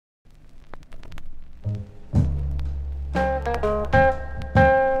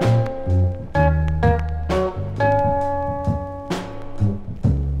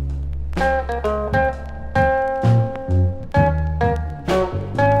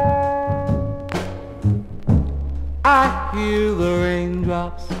I hear the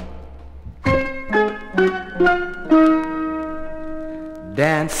raindrops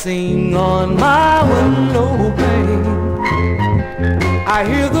dancing on my window pane. I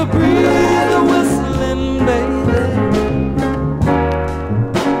hear the breeze whistling, baby,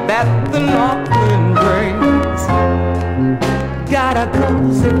 that the north wind brings. Got a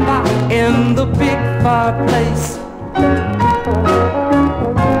cozy fire in the big fireplace.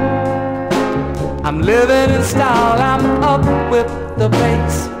 I'm living in style, I'm up with the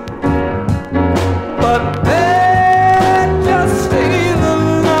pace. But that just ain't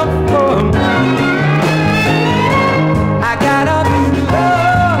enough for me. I gotta be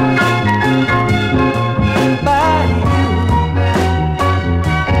loved by you.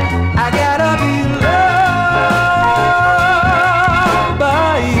 I gotta be loved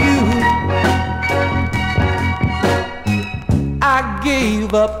by you. I gave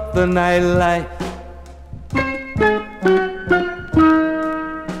up the nightlife.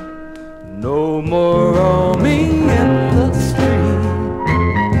 No more roaming in the street.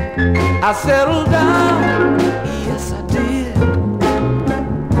 I settled down, yes I did,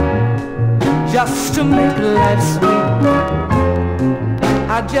 just to make life sweet.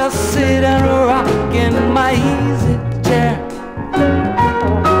 I just sit and rock in my easy chair,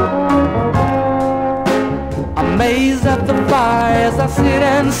 amazed at the fire as I sit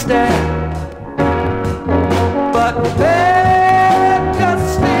and stare. But that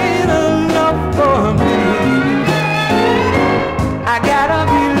just ain't enough for me. I gotta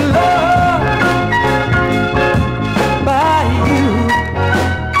be loved by you.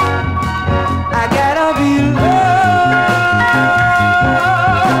 I gotta be loved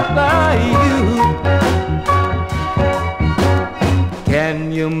by you. Can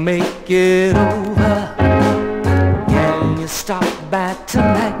you make it over? Can you stop by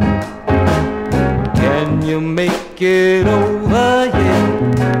tonight? Can you make it over, yeah?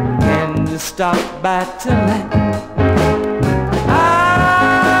 Can you stop by tonight?